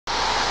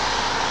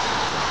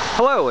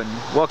Hello and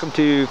welcome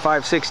to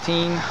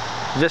 516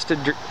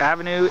 Vista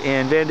Avenue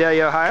in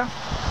Vandalia, Ohio.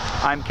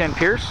 I'm Ken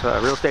Pierce, a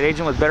real estate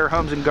agent with Better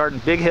Homes and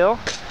Garden Big Hill,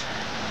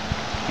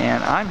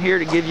 and I'm here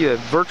to give you a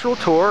virtual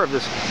tour of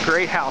this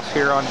great house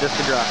here on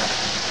Vista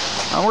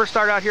Drive. We're going to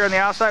start out here on the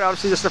outside.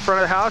 Obviously this is the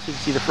front of the house. You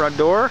can see the front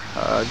door,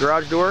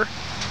 garage door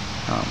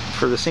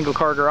for the single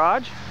car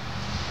garage.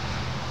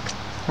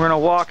 We're going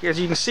to walk. As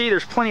you can see,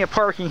 there's plenty of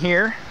parking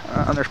here.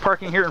 There's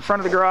parking here in front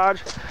of the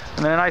garage,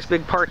 and then a nice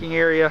big parking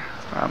area,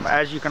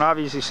 as you can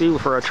obviously see,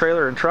 for a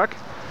trailer and truck.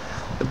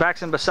 The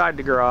back's in beside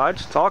the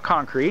garage. It's all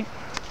concrete.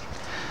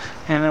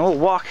 And then we'll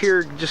walk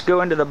here, just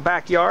go into the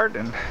backyard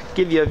and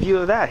give you a view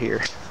of that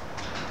here.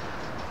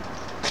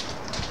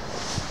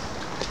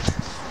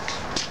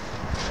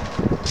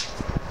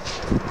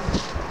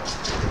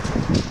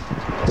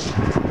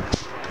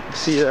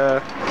 See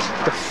the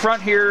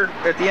front here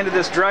at the end of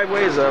this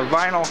driveway is a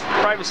vinyl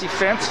privacy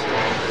fence,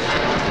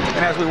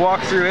 and as we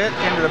walk through it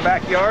into the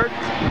backyard,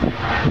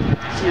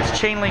 see it's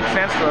chain link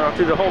fence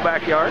through the whole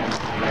backyard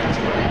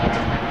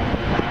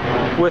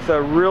with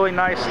a really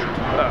nice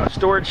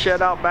storage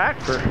shed out back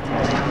for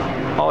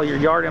all your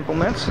yard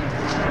implements.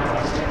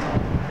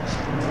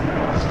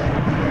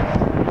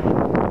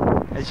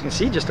 As you can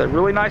see, just a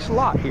really nice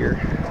lot here,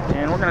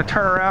 and we're going to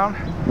turn around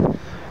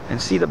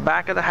and see the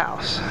back of the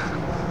house.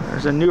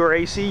 There's a newer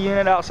AC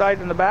unit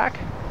outside in the back,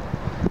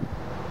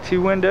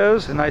 2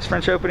 windows, a nice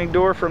French opening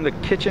door from the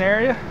kitchen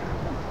area,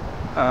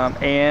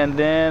 and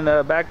then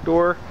a back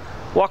door,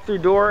 walk-through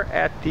door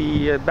at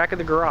the back of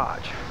the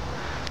garage.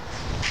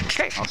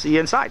 Okay, I'll see you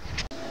inside.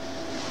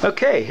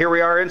 Okay, here we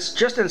are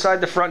just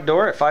inside the front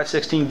door at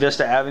 516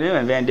 Vista Avenue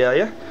in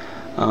Vandalia,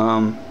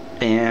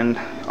 and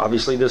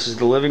obviously this is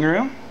the living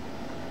room.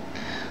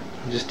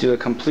 I'll just do a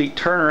complete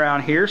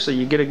turnaround here so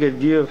you get a good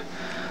view of.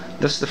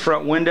 This is the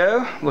front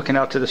window looking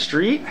out to the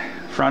street,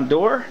 front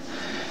door,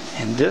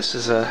 and this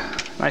is a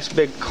nice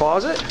big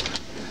closet,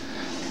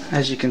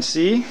 as you can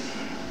see.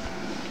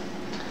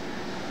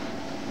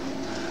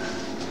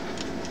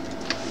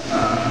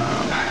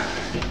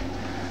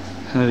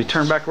 So we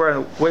turn back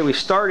the way we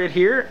started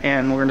here,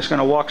 and we're just going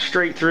to walk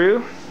straight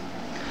through.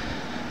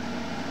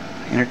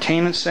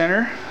 Entertainment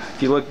center.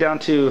 If you look down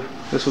to,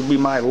 this would be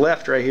my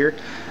left right here,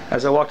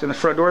 as I walked in the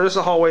front door. This is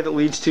a hallway that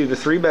leads to the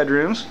 3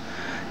 bedrooms.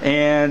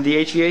 And the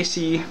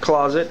HVAC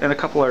closet and a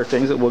couple other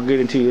things that we'll get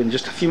into in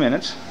just a few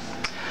minutes.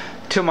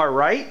 To my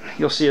right,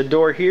 you'll see a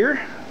door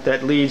here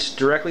that leads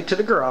directly to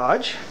the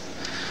garage.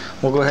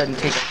 We'll go ahead and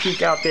take a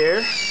peek out there.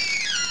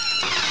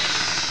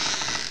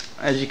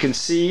 As you can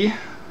see,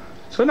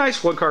 it's a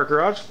nice 1-car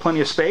garage,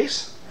 plenty of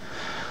space.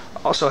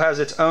 Also has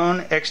its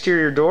own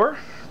exterior door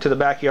to the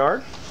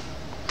backyard.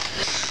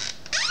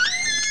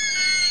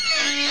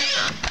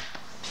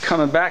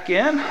 Coming back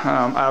in,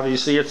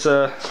 obviously it's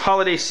a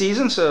holiday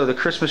season, so the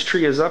Christmas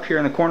tree is up here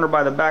in the corner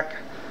by the back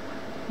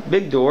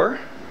big door.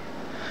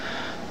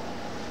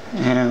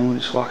 And we'll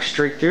just walk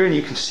straight through, and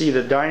you can see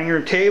the dining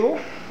room table.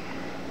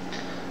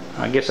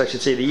 I guess I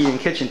should say the eating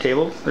kitchen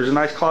table. There's a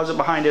nice closet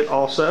behind it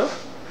also.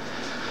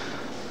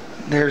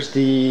 There's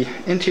the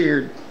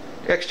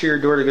exterior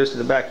door that goes to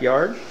the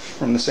backyard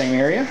from the same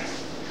area.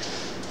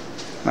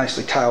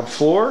 Nicely tiled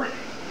floor.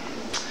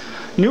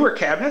 Newer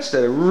cabinets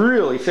that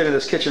really fit in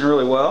this kitchen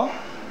really well.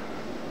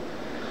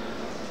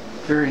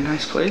 Very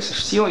nice place.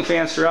 There's ceiling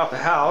fans throughout the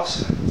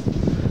house.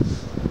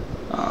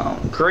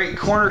 Great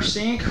corner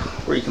sink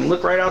where you can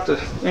look right out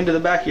into the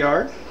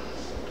backyard.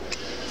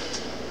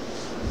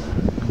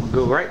 We'll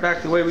go right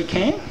back the way we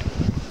came.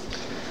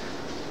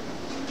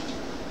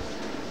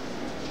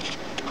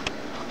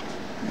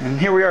 And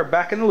here we are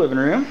back in the living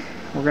room.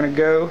 We're going to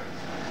go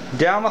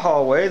down the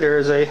hallway. There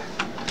is a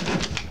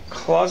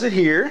closet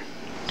here.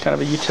 Kind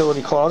of a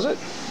utility closet.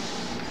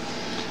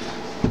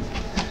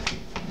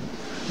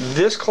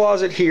 This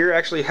closet here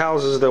actually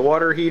houses the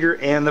water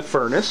heater and the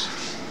furnace.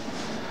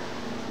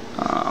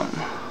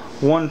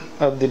 One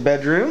of the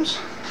bedrooms.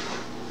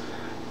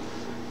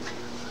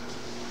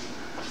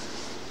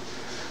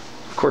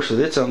 Of course, with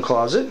its own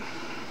closet.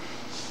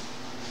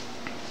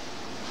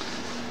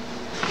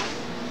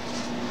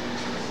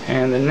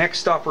 And the next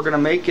stop we're going to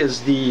make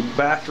is the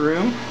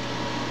bathroom.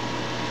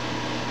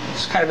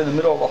 It's kind of in the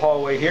middle of the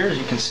hallway here, as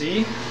you can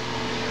see.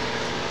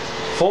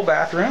 Full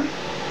bathroom.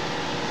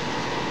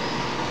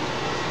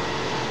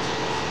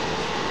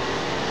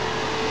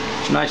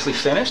 Nicely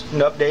finished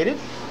and updated.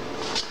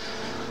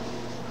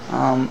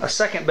 A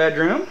second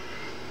bedroom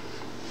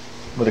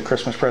with a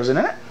Christmas present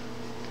in it.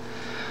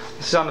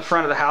 This is on the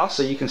front of the house,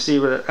 so you can see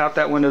out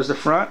that window is the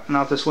front, and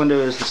out this window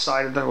is the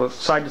side of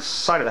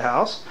the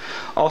house.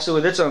 Also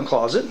with its own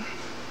closet.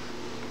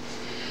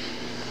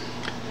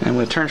 And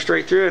we'll turn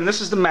straight through, and this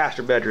is the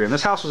master bedroom.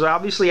 This house was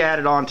obviously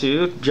added on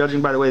to,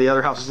 judging by the way the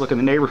other houses look in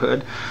the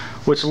neighborhood,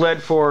 which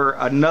led for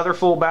another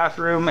full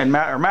bathroom and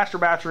master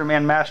bathroom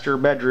and master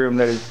bedroom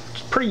that is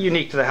pretty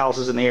unique to the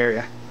houses in the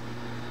area.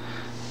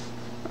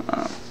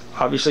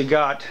 Obviously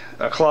got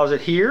a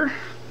closet here.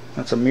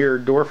 That's a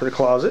mirrored door for the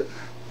closet.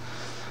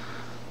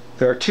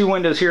 There are 2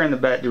 windows here in the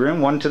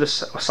bedroom, one to the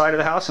side of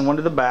the house and one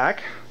to the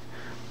back.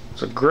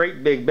 It's a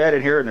great big bed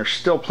in here, and there's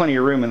still plenty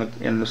of room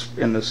in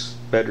this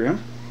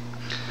bedroom.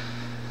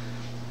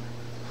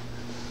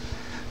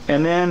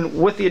 And then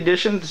with the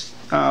additions,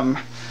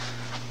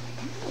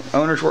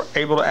 owners were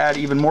able to add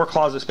even more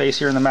closet space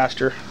here in the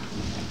master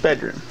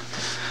bedroom.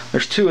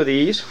 There's 2 of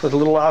these with a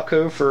little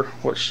alcove for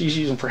what she's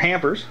using for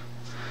hampers.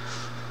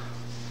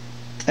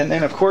 And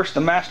then of course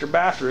the master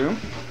bathroom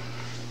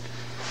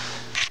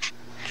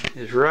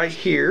is right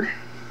here.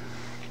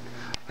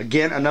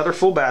 Again, another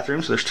full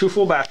bathroom, so there's 2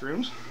 full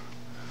bathrooms.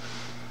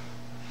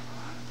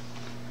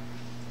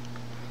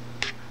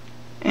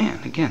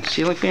 And again,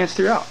 ceiling fans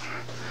throughout.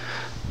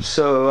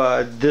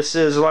 So this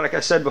is, like I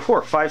said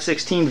before,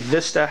 516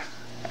 Vista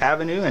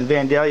Avenue in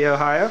Vandalia,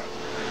 Ohio.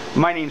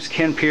 My name's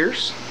Ken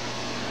Pierce,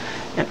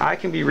 and I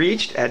can be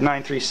reached at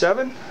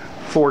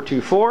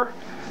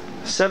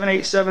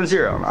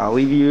 937-424-7870. I'll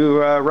leave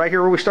you right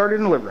here where we started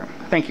in the living room.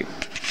 Thank you.